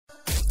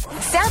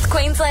South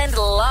Queensland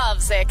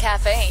loves their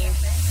caffeine.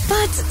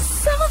 But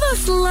some of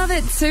us love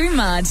it too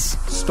much.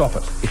 Stop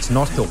it. It's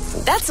not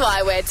helpful. That's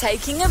why we're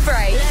taking a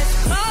break.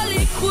 Let's call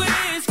it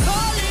quits,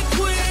 call it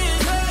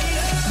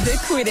quits. The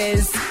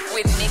Quitters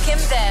with Nick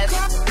and Beth.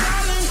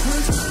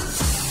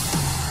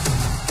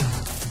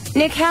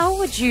 Nick, how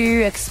would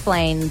you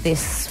explain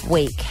this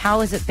week?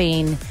 How has it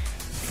been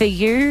for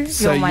you?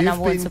 So You're my you've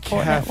number one been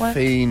support network.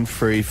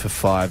 caffeine-free for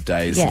 5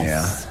 days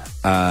Yes.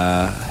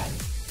 now.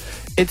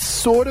 It's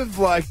sort of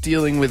like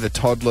dealing with a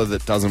toddler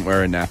that doesn't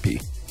wear a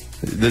nappy.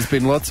 There's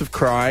been lots of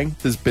crying.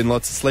 There's been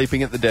lots of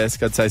sleeping at the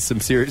desk. I'd say some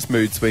serious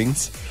mood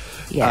swings.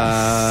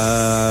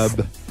 Yes.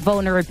 Um,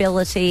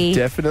 Vulnerability.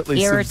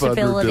 Definitely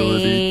irritability, some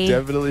vulnerability.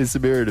 Definitely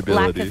some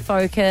irritability. lack of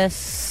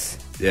focus.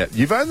 Yeah,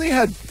 you've only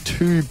had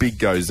 2 big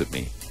goes at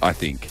me, I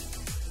think.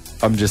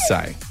 I'm just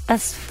saying.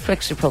 That's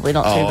actually probably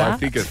not too Oh, bad. I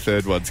think a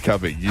third one's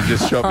coming. You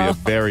just shot me a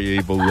very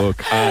evil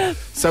look.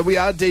 So we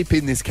are deep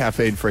in this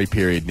caffeine-free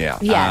period now.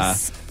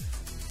 Yes.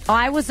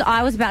 I was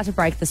about to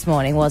break this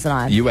morning, wasn't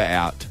I? You were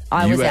out.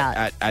 I You was were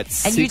out. At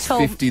And you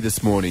told- 6:50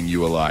 this morning, you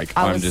were like,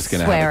 I I'm was just going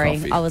to have a swearing.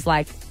 coffee. I was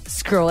like,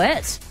 screw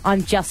it.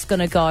 I'm just going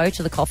to go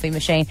to the coffee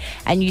machine.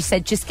 And you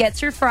said, just get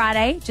through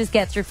Friday. Just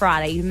get through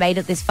Friday. You made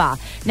it this far.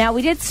 Now,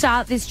 we did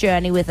start this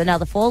journey with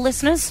another 4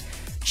 listeners.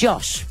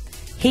 Josh,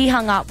 he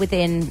hung up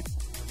within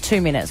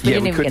 2 minutes. We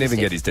couldn't even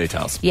get his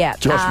details. Yeah.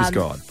 Josh was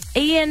gone.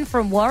 Ian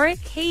from Warwick,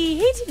 he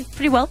did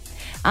pretty well.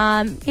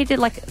 He did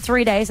like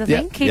 3 days, I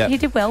think. He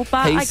did well,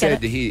 but he I get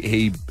said it.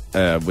 he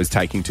was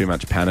taking too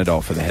much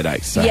Panadol for the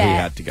headaches, so he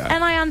had to go.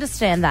 And I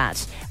understand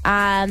that.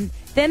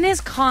 Then there's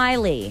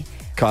Kylie.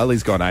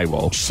 Kylie's gone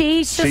AWOL.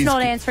 She's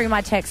not answering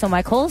my texts or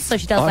my calls, so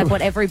she does like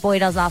what every boy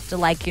does after,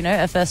 like, you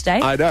know, a first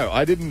date. I know.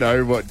 I didn't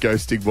know what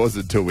ghosting was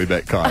until we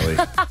met Kylie.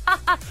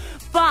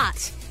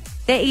 But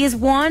there is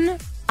one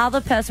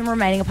other person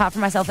remaining apart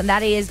from myself, and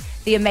that is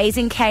the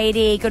amazing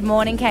Katie. Good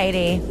morning,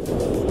 Katie.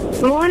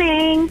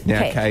 Morning. Now,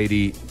 Okay.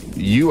 Katie,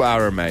 you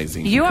are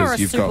amazing. You because are a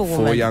you've got 4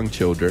 superwoman. young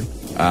children.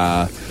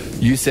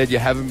 You said you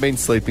haven't been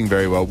sleeping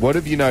very well. What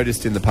have you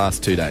noticed in the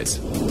past 2 days?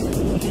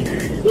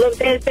 Look,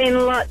 there's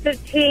been lots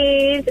of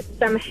tears,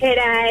 some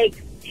headaches,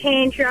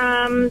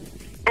 tantrums,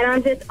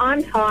 and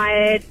I'm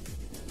tired.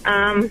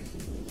 I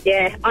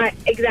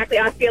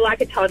feel like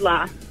a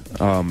toddler.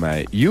 Oh,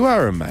 mate, you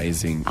are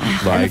amazing.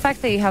 And the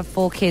fact that you have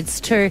 4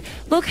 kids too.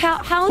 Look, how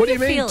what are do you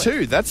mean, feeling?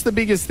 too? That's the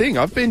biggest thing.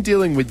 I've been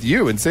dealing with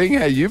you and seeing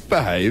how you've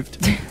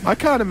behaved. I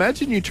can't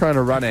imagine you trying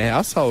to run a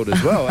household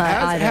as well.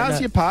 I don't How's know.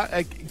 your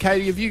partner?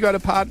 Katie, have you got a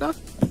partner?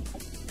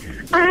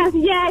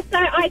 Yeah, so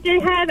I do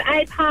have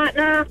a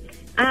partner.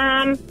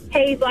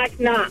 He's like,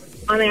 nah,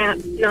 I'm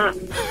out, nah.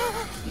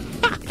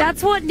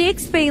 That's what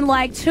Nick's been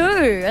like too,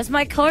 as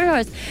my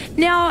co-host.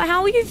 Now,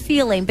 how are you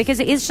feeling? Because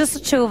it is just the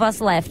 2 of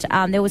us left.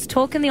 There was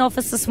talk in the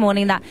office this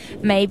morning that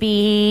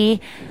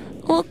maybe,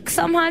 look,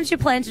 sometimes you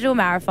plan to do a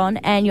marathon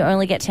and you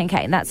only get 10K,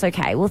 and that's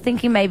okay. We're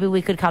thinking maybe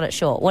we could cut it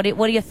short. What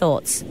are your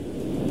thoughts?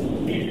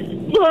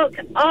 Look,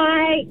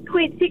 I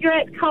quit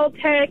cigarettes cold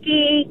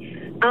turkey.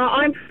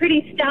 I'm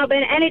pretty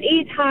stubborn, and it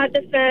is hard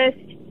the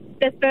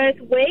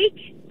first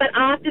week. But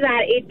after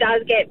that, it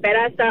does get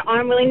better. So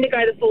I'm willing to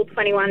go the full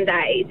 21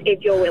 days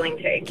if you're willing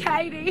to.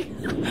 Katie,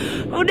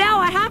 well, now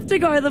I have to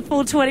go the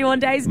full 21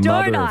 days,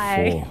 don't Mother of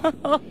I?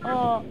 4.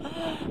 All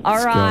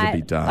It's right. gotta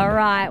be done. All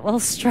right.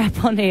 Well,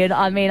 strap on in.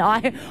 I mean,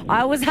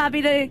 I was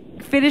happy to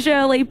finish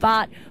early,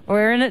 but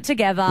we're in it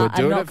together. We're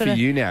doing it for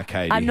you now,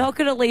 Katie. I'm not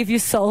going to leave you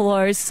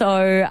solo.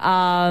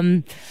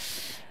 So,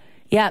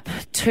 yep,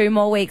 2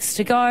 more weeks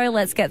to go.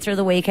 Let's get through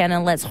the weekend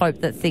and let's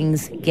hope that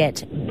things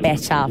get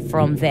better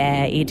from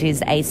there. It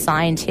is a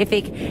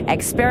scientific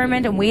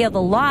experiment and we are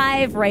the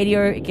live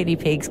radio guinea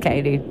pigs,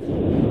 Katie.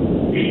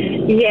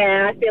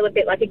 Yeah, I feel a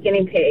bit like a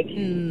guinea pig.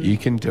 You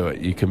can do it.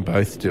 You can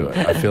both do it.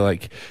 I feel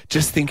like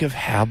just think of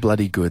how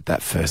bloody good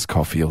that first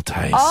coffee will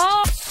taste.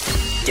 Oh!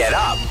 Get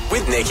up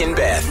with Nick and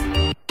Beth.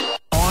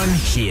 On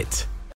Hit.